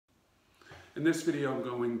In this video, I'm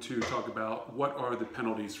going to talk about what are the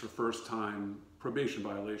penalties for first-time probation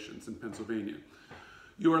violations in Pennsylvania.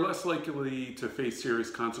 You are less likely to face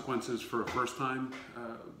serious consequences for a first-time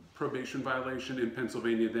probation violation in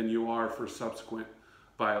Pennsylvania than you are for subsequent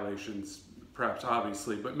violations, perhaps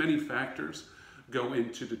obviously, but many factors go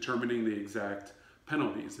into determining the exact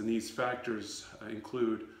penalties, and these factors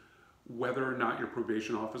include whether or not your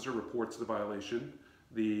probation officer reports the violation,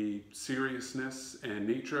 the seriousness and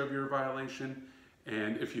nature of your violation,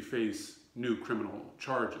 and if you face new criminal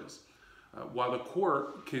charges. While the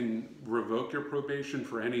court can revoke your probation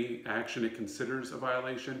for any action it considers a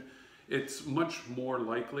violation, it's much more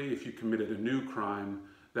likely if you committed a new crime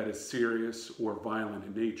that is serious or violent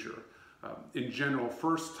in nature. In general,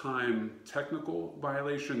 first-time technical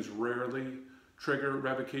violations rarely trigger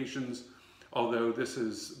revocations, although this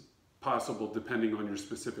is possible depending on your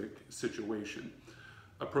specific situation.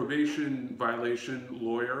 A probation violation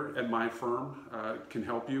lawyer at my firm can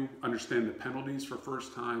help you understand the penalties for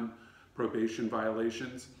first-time probation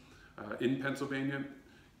violations in Pennsylvania.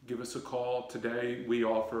 Give us a call today. We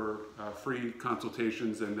offer free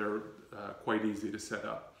consultations, and they're quite easy to set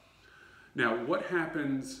up. Now, what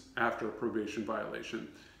happens after a probation violation?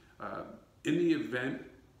 In the event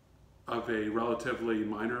of a relatively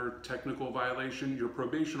minor technical violation, your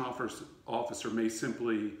probation officer may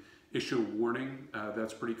simply issue a warning,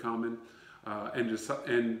 that's pretty common,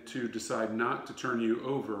 and to decide not to turn you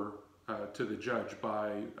over to the judge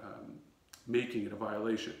by making it a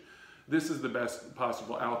violation. This is the best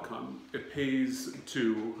possible outcome. It pays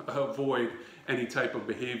to avoid any type of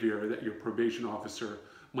behavior that your probation officer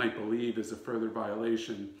might believe is a further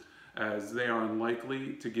violation, as they are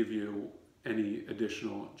unlikely to give you any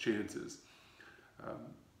additional chances.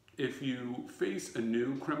 If you face a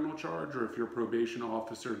new criminal charge, or if your probation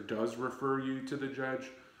officer does refer you to the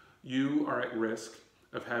judge, you are at risk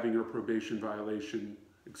of having your probation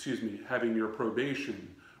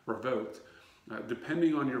revoked.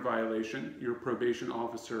 Depending on your violation, your probation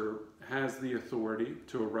officer has the authority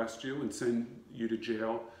to arrest you and send you to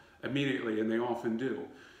jail immediately, and they often do.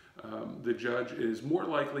 The judge is more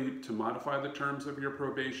likely to modify the terms of your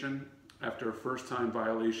probation after a first-time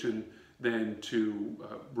violation than to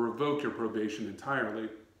revoke your probation entirely.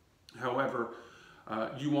 However,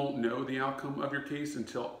 you won't know the outcome of your case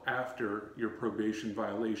until after your probation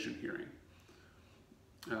violation hearing.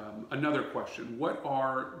 Another question: what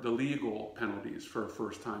are the legal penalties for a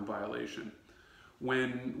first-time violation?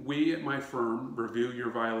 When we at my firm review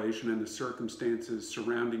your violation and the circumstances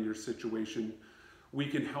surrounding your situation, we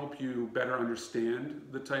can help you better understand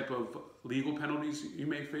the type of legal penalties you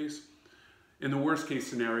may face. In the worst case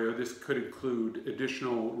scenario, this could include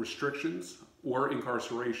additional restrictions or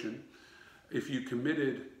incarceration. If you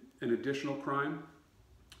committed an additional crime,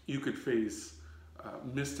 you could face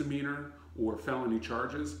misdemeanor or felony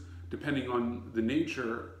charges. Depending on the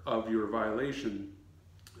nature of your violation,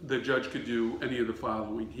 the judge could do any of the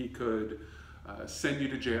following. He could send you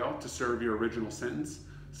to jail to serve your original sentence,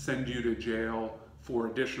 send you to jail for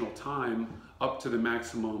additional time up to the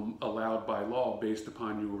maximum allowed by law based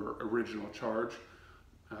upon your original charge,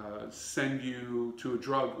 send you to a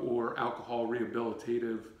drug or alcohol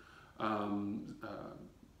rehabilitative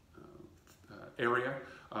area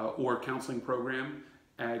or counseling program,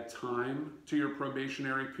 add time to your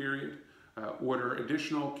probationary period, order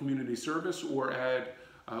additional community service, or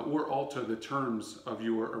alter the terms of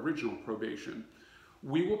your original probation.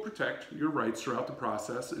 We will protect your rights throughout the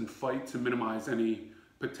process and fight to minimize any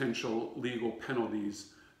potential legal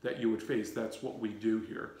penalties that you would face. That's what we do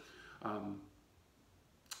here.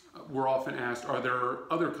 We're often asked, are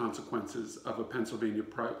there other consequences of a Pennsylvania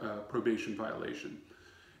probation violation?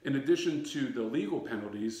 In addition to the legal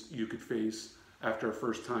penalties you could face after a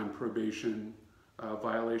first-time probation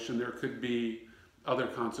violation, there could be other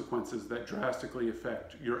consequences that drastically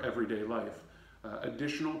affect your everyday life.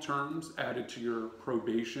 Additional terms added to your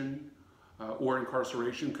probation or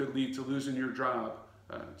incarceration could lead to losing your job,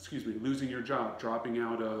 dropping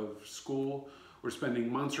out of school, or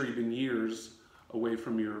spending months or even years away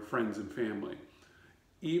from your friends and family.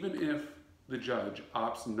 Even if the judge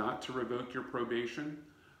opts not to revoke your probation,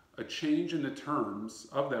 a change in the terms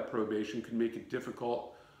of that probation could make it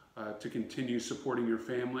difficult to continue supporting your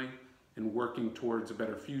family and working towards a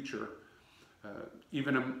better future.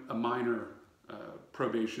 Even a minor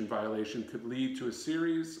probation violation could lead to a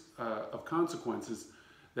series of consequences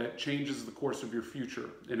that changes the course of your future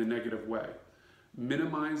in a negative way.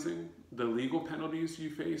 Minimizing the legal penalties you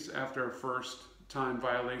face after a first-time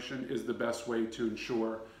violation is the best way to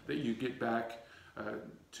ensure that you get back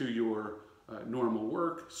to your normal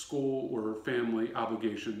work, school, or family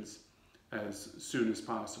obligations as soon as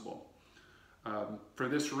possible. For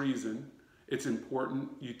this reason, it's important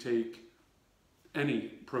you take any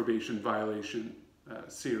probation violation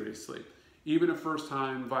seriously. Even a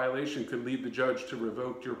first-time violation could lead the judge to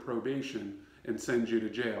revoke your probation and send you to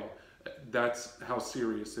jail. That's how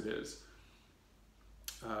serious it is.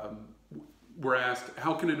 We're asked,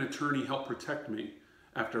 how can an attorney help protect me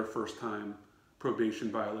after a first-time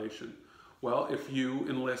probation violation? Well, if you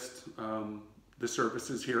enlist the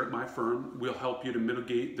services here at my firm, we'll help you to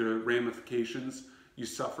mitigate the ramifications you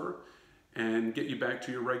suffer and get you back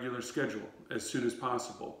to your regular schedule as soon as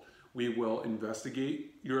possible. We will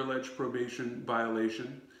investigate your alleged probation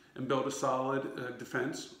violation and build a solid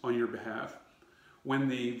defense on your behalf. When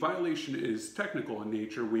the violation is technical in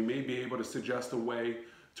nature, we may be able to suggest a way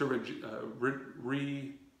to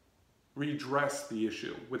redress the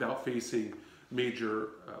issue without facing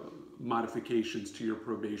major modifications to your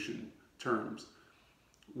probation terms.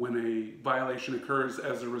 When a violation occurs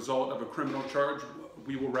as a result of a criminal charge,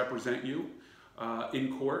 we will represent you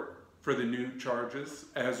in court for the new charges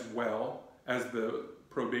as well as the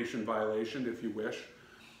probation violation, if you wish.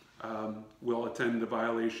 We'll attend the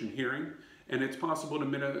violation hearing, and it's possible to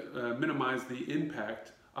minimize the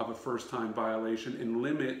impact of a first-time violation and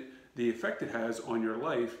limit the effect it has on your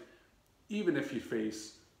life, even if you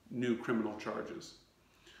face new criminal charges.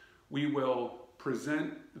 We will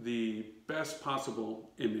present the best possible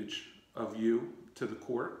image of you to the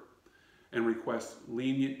court and request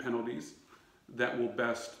lenient penalties that will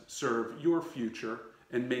best serve your future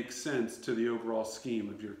and make sense to the overall scheme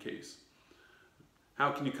of your case.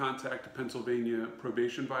 How can you contact a Pennsylvania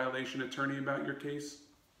probation violation attorney about your case?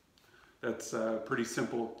 That's pretty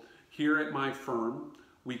simple. Here at my firm,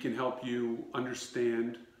 we can help you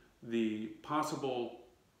understand the possible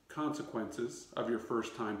consequences of your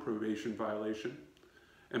first-time probation violation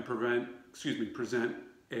and present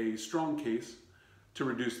a strong case to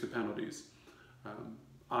reduce the penalties.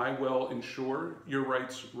 I will ensure your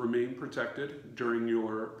rights remain protected during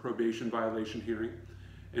your probation violation hearing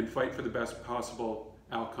and fight for the best possible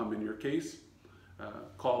outcome in your case.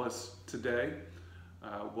 Call us today.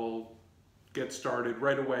 We'll get started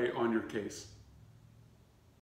right away on your case.